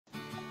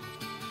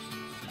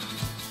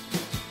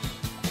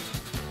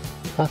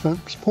Hi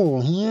folks, Paul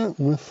here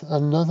with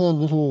another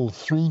little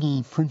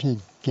 3D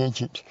printed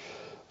gadget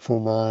for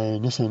my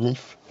Nissan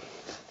Leaf.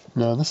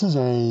 Now this is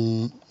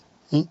a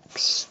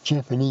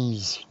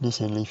ex-Japanese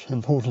Nissan Leaf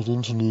imported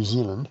into New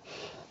Zealand,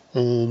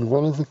 and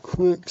one of the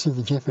quirks of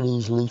the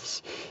Japanese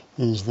Leafs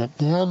is that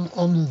down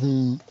under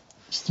the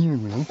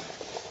steering wheel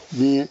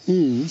there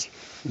is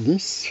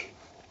this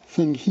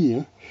thing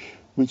here,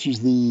 which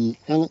is the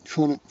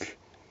electronic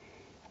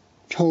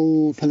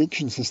toll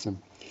collection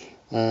system.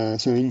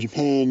 So in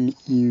Japan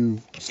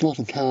you slot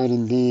a card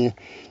in there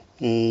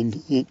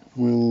and it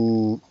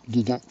will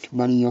deduct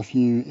money off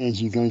you as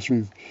you go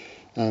through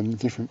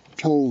different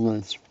toll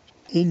roads.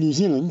 In New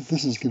Zealand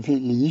this is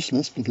completely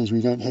useless because we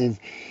don't have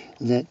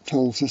that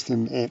toll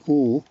system at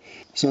all.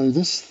 So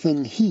this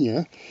thing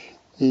here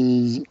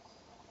is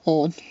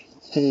odd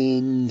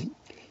and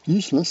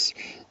useless.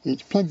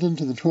 It's plugged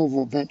into the 12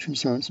 volt battery,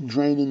 so it's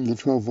draining the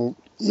 12 volt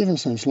ever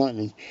so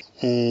slightly,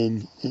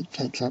 and it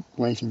takes up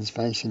weight and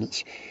space, and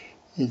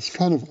it's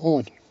kind of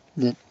odd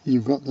that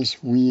you've got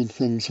this weird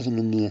thing sitting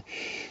in there.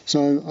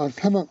 So I've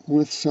come up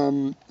with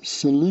some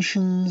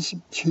solutions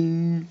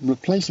to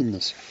replacing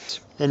this.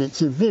 And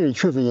it's a very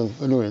trivial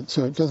annoyance,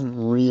 so it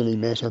doesn't really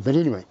matter. But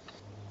anyway,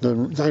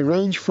 they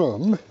range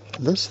from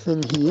this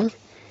thing here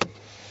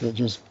that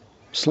just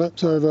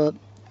slaps over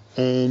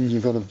and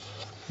you've got a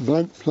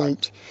blank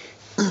plate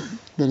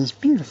that is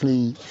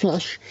beautifully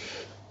flush,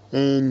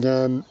 and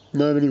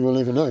nobody will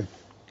ever know.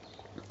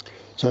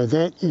 So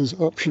that is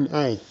option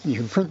A. You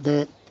can print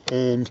that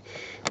and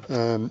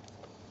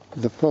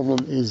the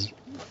problem is,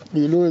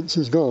 the annoyance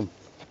is gone.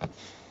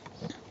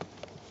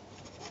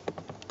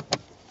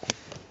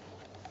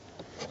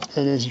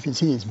 And as you can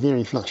see, it's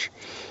very flush.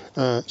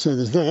 So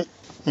there's that.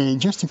 And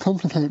just to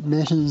complicate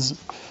matters,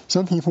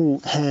 some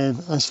people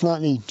have a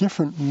slightly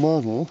different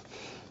model.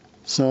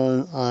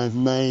 So I've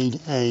made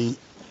a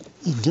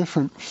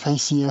different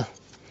fascia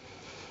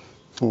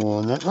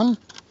for that one.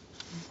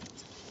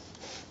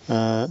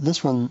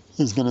 This one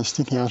is going to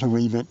stick out a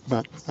wee bit,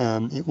 but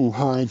it will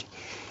hide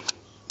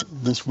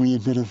this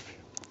weird bit of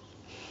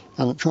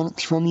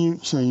electronics from you,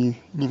 so you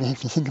never have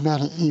to think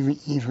about it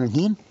ever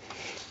again.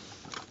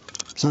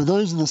 So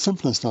those are the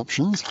simplest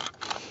options.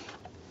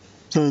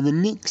 So the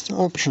next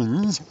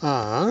options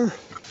are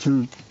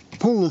to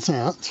pull this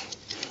out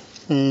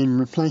and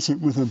replace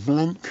it with a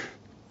blank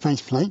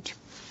faceplate,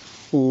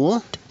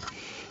 or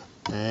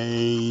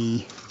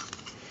a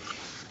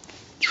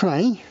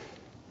tray,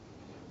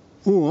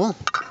 or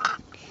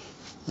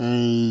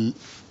a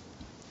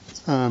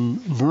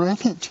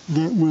bracket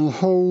that will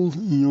hold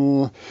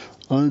your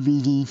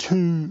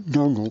OBD2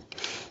 dongle.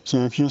 So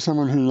if you're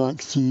someone who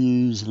likes to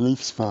use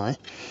LeafSpy,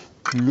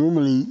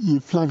 normally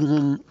you plug it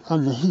in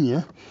under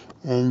here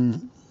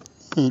and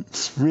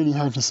it's really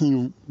hard to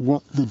see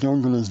what the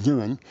dongle is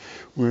doing,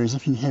 whereas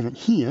if you have it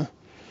here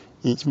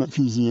it's much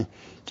easier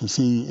to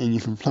see and you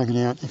can plug it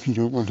out if you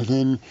don't want it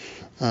in.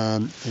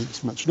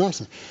 It's much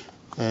nicer.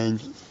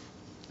 And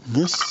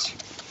this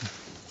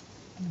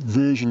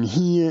version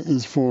here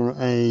is for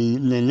a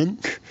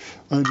LELink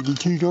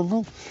OBD2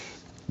 dongle,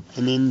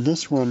 and then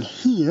this one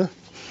here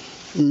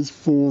is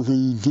for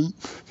the deep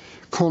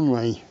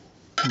Konnwei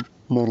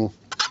model,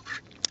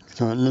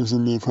 so it lives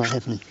in there quite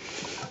happily.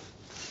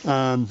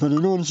 But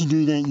in order to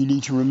do that you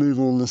need to remove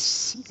all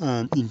this,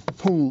 you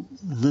pull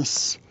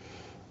this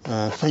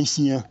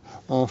fascia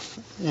off,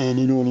 and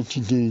in order to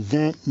do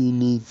that you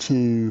need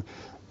to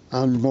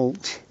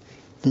unbolt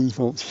these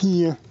bolts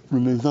here,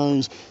 remove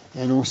those,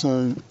 and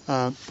also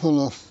pull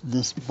off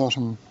this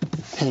bottom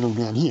panel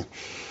down here.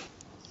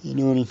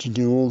 In order to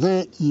do all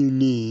that you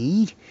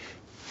need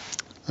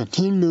a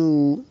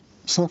 10mm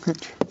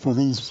socket for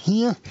these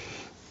here,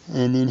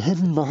 and then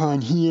hidden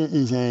behind here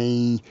is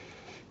a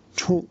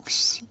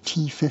Torx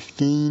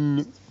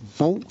T15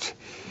 bolt,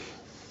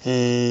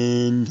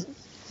 and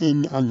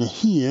in under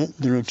here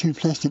there are two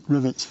plastic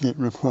rivets that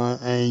require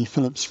a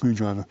Phillips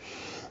screwdriver.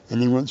 And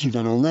then once you've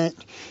done all that,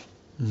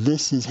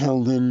 this is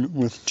held in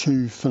with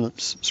two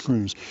Phillips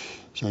screws,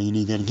 so you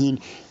need that again.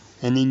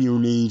 And then you'll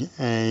need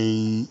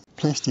a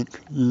plastic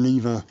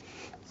lever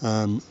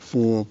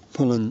for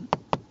pulling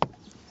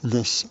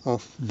this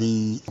off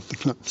the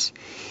clips.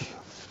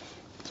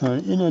 So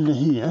in under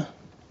here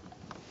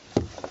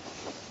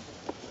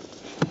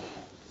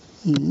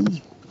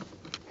is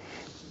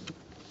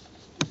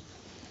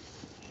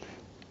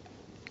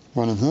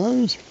one of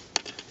those.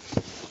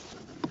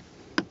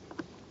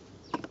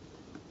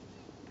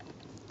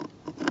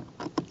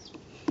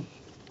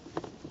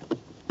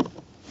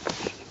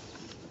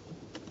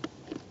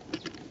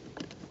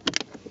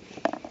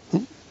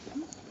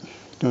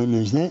 Don't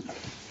lose that.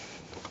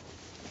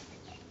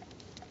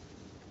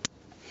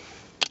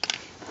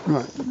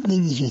 Right,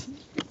 then you just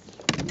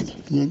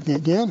yank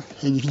that down,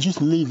 and you can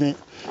just leave that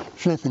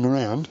flapping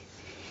around.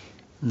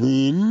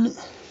 Then,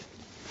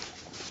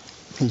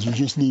 because you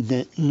just need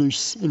that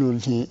loose in order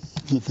to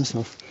get this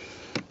off.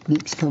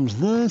 Next comes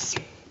this,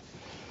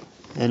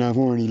 and I've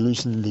already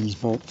loosened these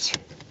bolts.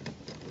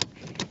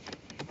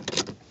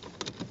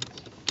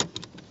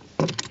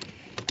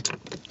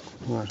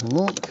 Quite a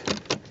lot.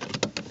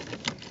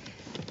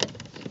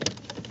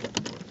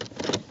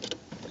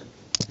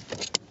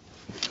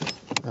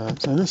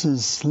 So this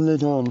is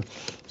slid on,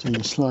 so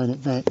you slide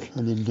it back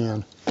and then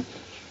down.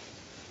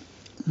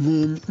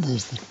 Then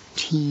there's the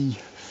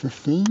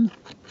T15.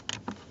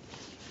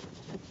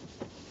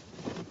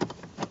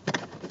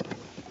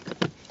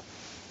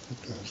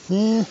 It goes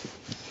there.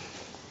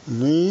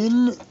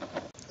 Then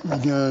we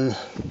go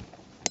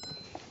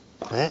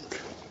back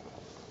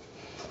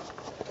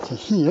to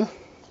here.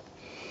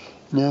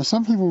 Now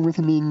some people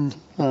recommend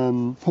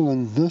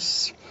pulling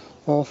this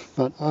off,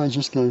 but I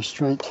just go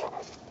straight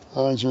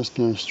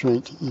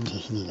into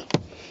here.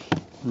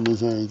 And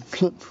there's a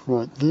clip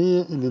right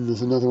there, and then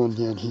there's another one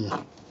down here.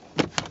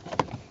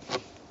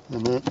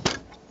 And that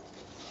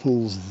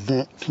pulls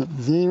that clip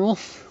there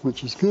off,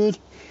 which is good.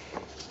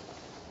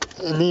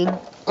 And then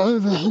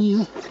over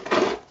here,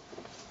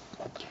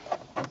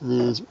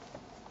 there's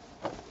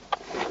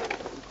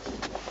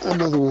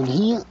another one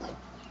here.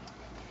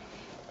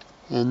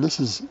 And this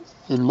is,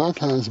 in my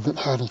car, is a bit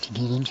harder to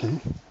get into.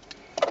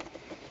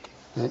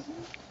 That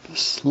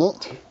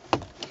slot.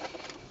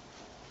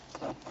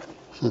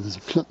 So there's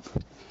a clip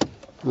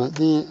right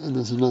there, and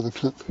there's another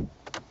clip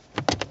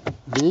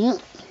there.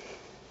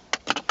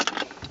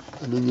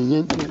 And then you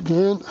yank that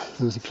down,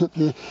 there's a clip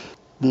there.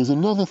 There's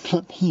another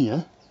clip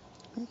here,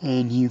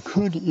 and you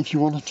could, if you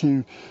wanted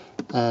to,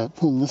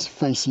 pull this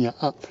fascia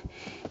up.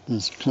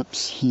 There's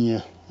clips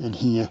here, and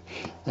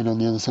on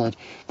the other side.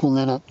 Pull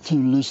that up to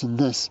loosen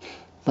this,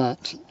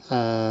 but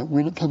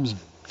when it comes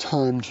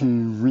time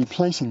to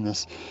replacing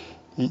this,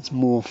 it's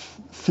more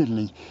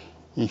fiddly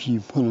if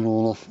you pull it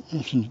all off.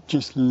 If you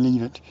just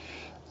leave it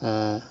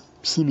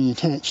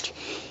semi-attached,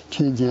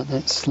 turns out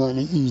that's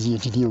slightly easier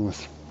to deal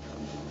with.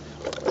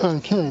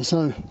 Okay,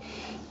 so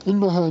in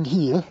behind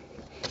here,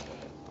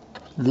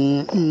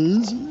 there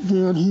is,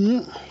 down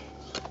here,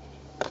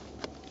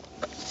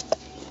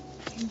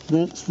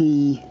 that's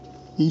the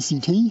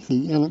ECT,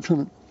 the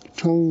Electronic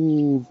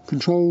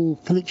Control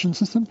Connection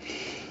System.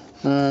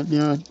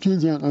 Now it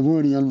turns out I've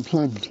already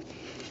unplugged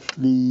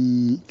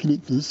the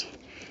connectors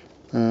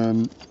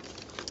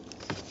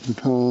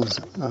because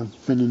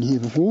I've been in here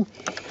before,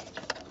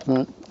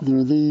 but there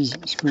are these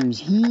screws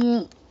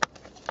here,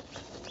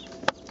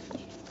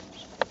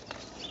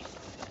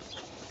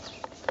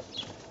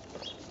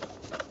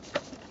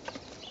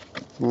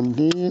 one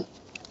there,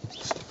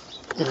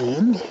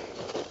 and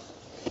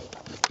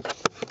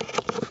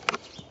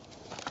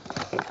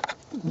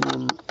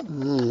one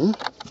there.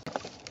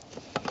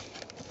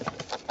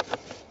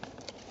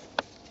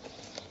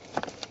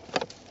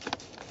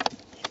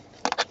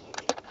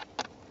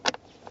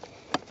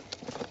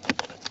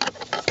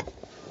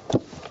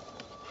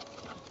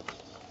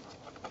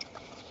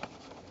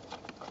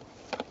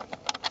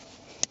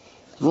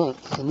 Right,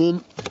 and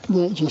then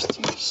that just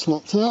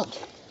slots out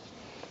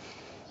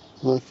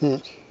like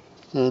that,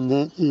 and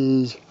that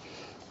is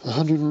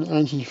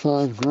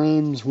 185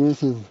 grams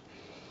worth of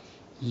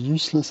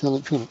useless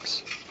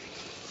electronics.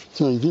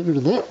 So you get rid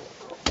of that,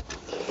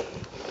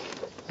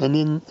 and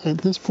then at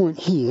this point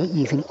here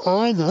you can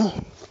either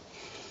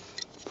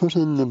put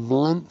in the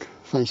blank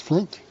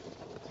faceplate,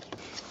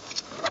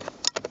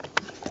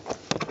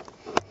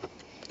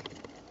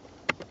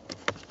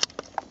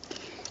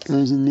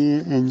 goes in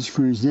there and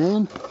screws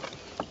down,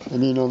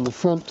 and then on the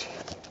front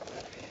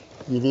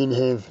you then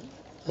have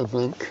a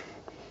blank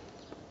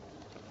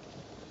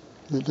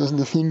that doesn't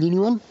offend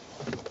anyone.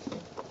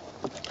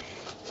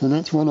 So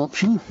that's one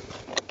option.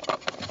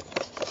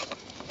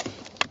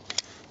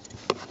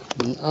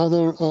 The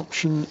other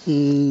option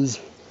is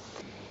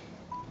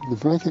the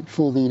bracket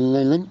for the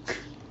LELink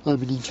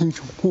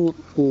OBD2 port,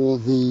 or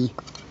the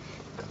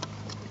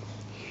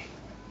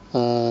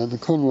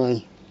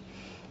Konnwei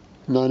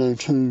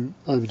 902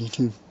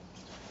 OBD2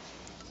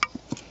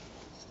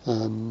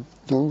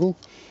 dongle,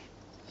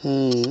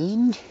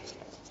 and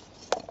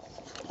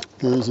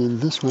goes in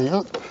this way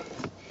up,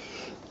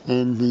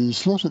 and the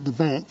slot at the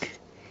back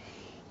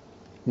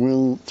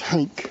will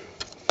take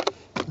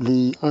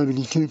the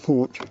OBD2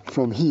 port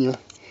from here,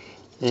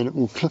 and it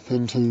will clip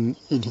into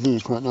there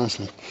quite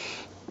nicely.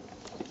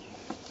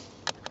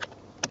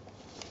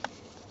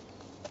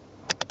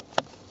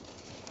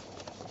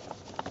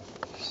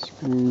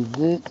 Screw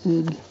that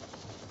in.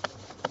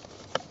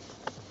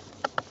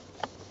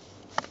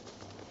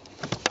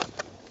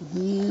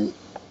 There,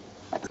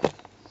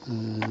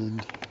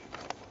 and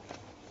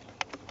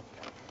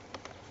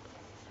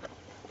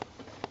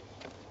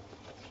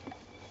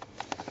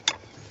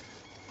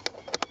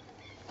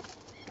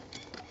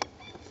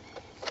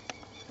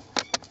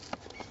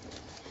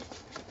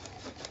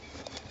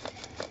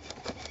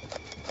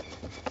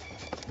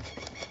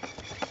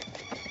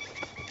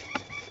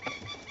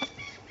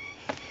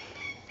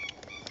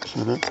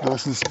so that's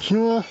nice and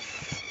secure.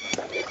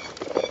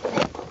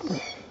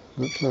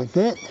 Looks like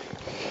that.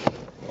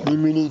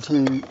 Then we need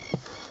to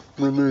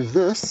remove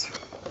this,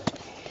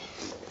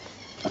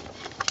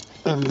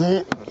 and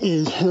that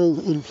is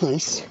held in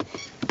place.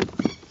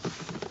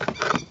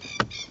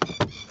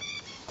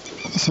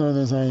 So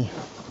there's a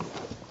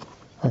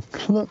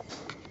clip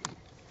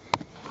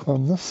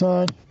on this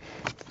side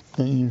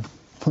that you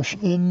push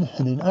in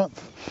and then up.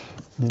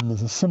 Then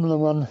there's a similar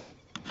one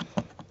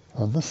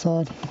on this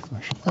side,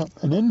 push up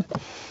and in.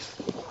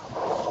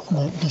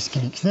 That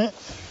disconnects that.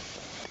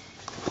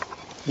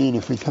 Then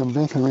if we come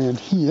back around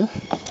here,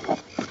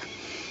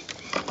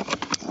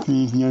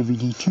 there's the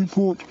OBD2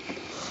 port.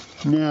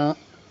 Now,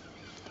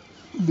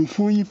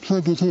 before you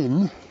plug it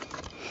in,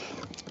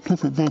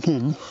 clip it back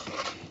in,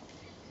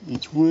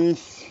 it's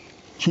worth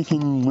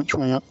checking which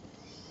way up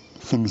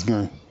things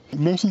go. It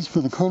matters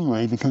for the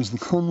Konnwei because the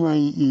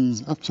Konnwei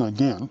is upside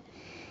down.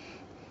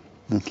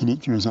 The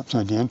connector is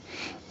upside down,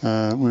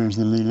 whereas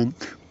the LELink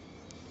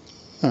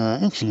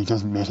actually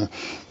doesn't matter.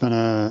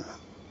 But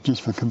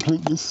just for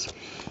completeness,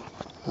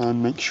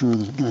 make sure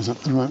that it goes up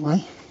the right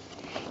way.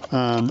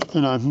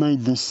 And I've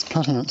made this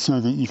cutout so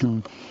that you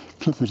can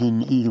clip it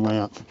in either way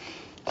up.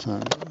 So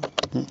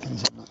that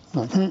goes up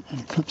like that, and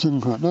it clips in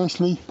quite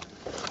nicely.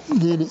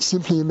 Then it's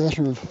simply a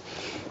matter of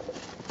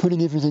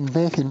putting everything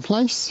back in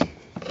place.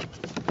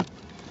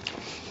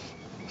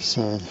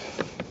 So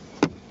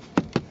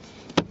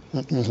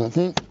that goes like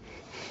that,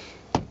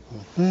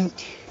 like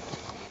that.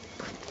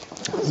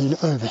 Then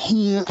over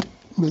here,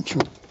 make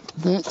sure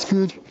that's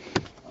good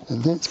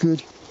and that's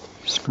good.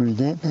 Screw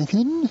that back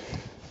in.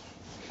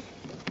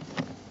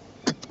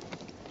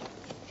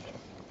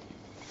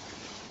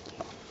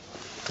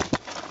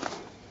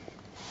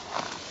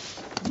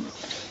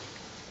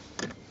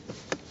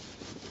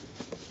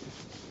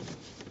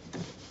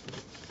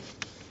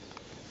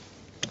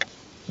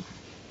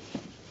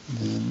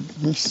 Then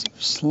this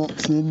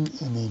slots in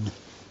and then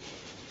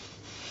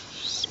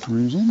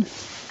screws in.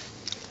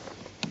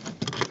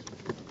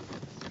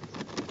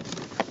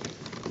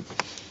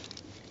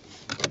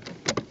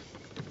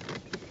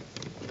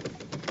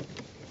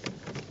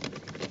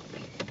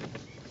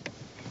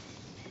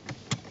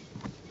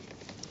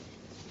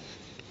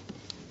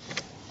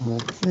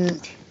 Like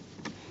that.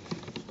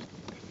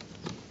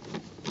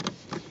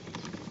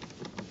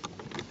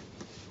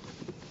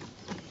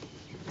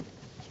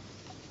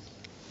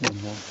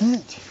 And like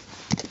that.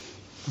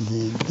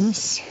 Then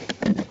this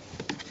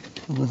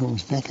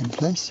wiggles back in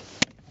place.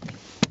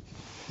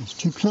 There's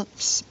two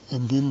clips,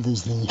 and then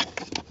there's the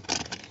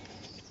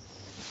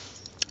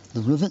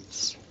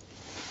rivets.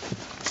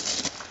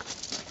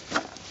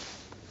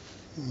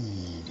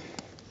 And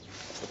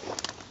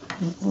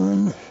that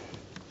one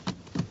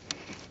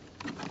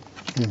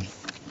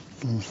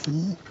goes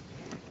there,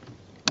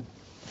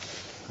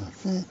 like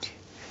that.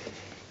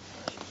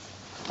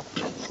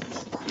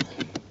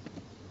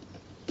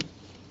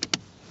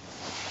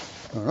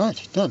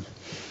 Alright, done.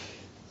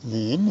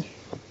 Then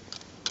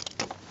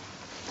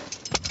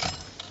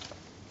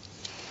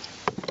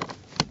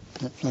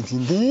that plugs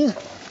in there.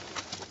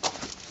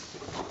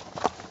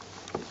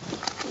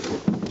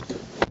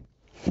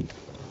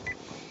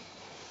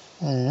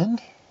 And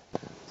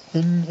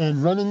in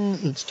and running,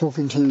 it's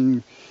talking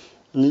to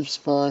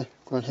LeafSpy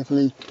quite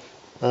happily.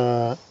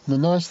 The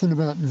nice thing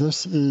about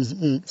this is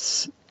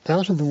it's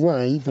out of the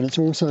way, but it's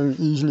also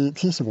easily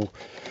accessible,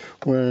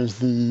 whereas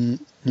the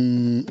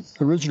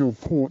original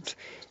port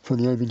for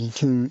the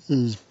OBD2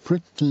 is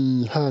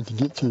pretty hard to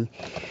get to.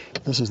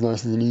 This is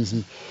nice and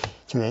easy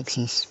to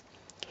access.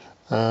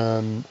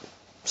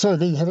 So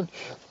there you have it.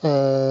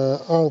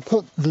 I'll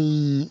put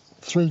the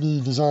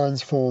 3D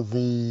designs for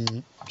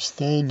the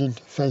standard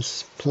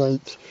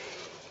faceplate,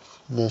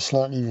 the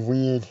slightly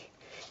weird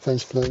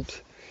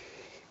faceplate,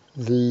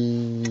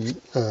 the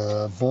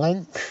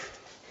blank,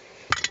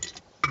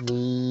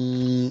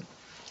 the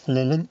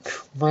LELink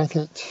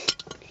bracket,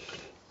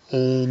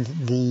 and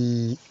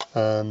the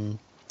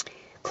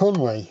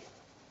Konnwei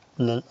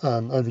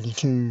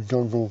OBD2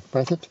 dongle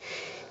bracket.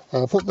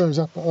 I'll put those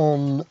up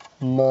on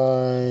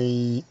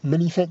my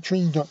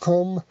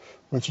minifactory.com,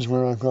 which is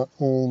where I've got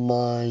all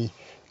my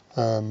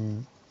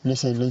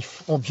Nissan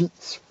Leaf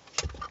objects,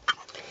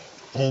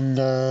 and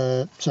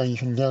so you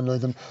can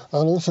download them.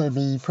 I'll also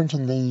be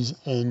printing these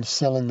and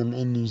selling them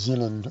in New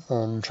Zealand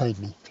on Trade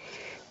Me,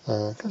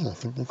 because I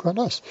think they're quite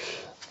nice.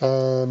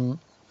 So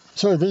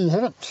there you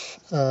have it.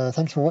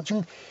 Thanks for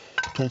watching.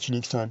 Catch you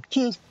next time.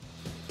 Cheers.